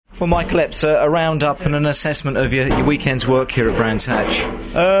Well, Michael Epps, a round-up and an assessment of your weekend's work here at Brands Hatch.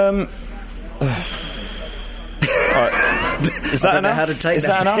 Is that enough? How to take Is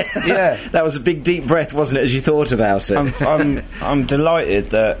that enough? Yeah. That was a big, deep breath, wasn't it, as you thought about it? I'm delighted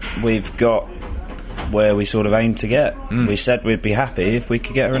that we've got where we sort of aimed to get. We said we'd be happy if we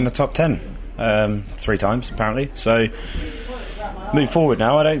could get her in the top 10 3 times, apparently. So, move forward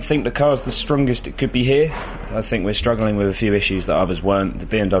now. I don't think the car's the strongest it could be here. I think we're struggling with a few issues that others weren't. The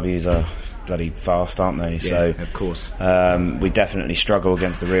BMWs are bloody fast, aren't they? Yeah, so, of course. We definitely struggle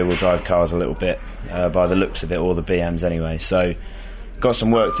against the rear-wheel drive cars a little bit, by the looks of it, or the BMs anyway. So, got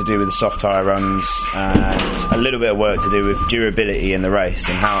some work to do with the soft tyre runs and a little bit of work to do with durability in the race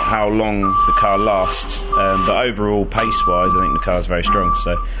and how long the car lasts. But overall, pace-wise, I think the car's very strong.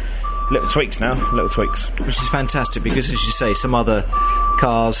 So, little tweaks now, little tweaks. Which is fantastic because, as you say, some other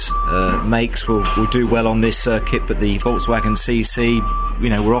cars, makes will do well on this circuit, but the Volkswagen CC,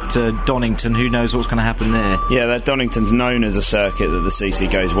 we're off to Donington. Who knows what's going to happen there? Yeah, that Donington's known as a circuit that the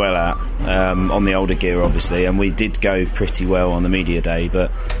CC goes well at, on the older gear, obviously, and we did go pretty well on the media day,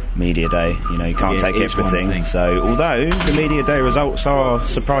 but media day, you can't take everything. So, although the media day results are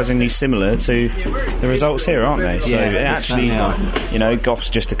surprisingly similar to the results here, aren't they? So, actually,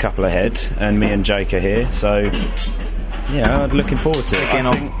 Goff's just a couple ahead, and me and Jake are here, so yeah, looking forward to it. Again,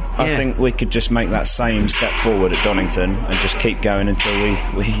 I think we could just make that same step forward at Donington and just keep going until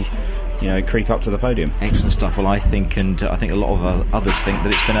we creep up to the podium. Excellent stuff. Well, I think a lot of others think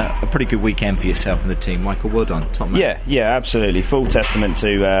that it's been a pretty good weekend for yourself and the team. Michael, well done. Top man. Yeah, absolutely. Full testament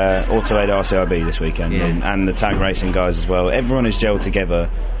to Autoaid RCIB this weekend, and the tag racing guys as well. Everyone is gelled together,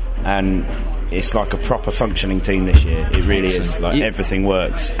 and it's like a proper functioning team this year. It really is. Everything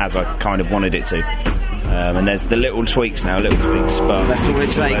works as I kind of wanted it to. And there's the little tweaks now, but that's all it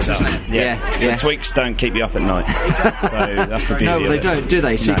takes, isn't it? Yeah. The tweaks don't keep you up at night, so that's the beauty of it. No, they don't, do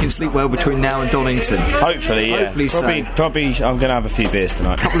they? So you can sleep well between now and Donington. Hopefully, yeah. Probably I'm going to have a few beers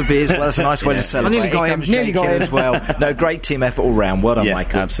tonight. A couple of beers, well, that's a nice way to celebrate. Nearly got him as well. No, great team effort all round. Well done,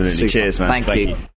 Michael. Absolutely. Super. Cheers, man. Thank you.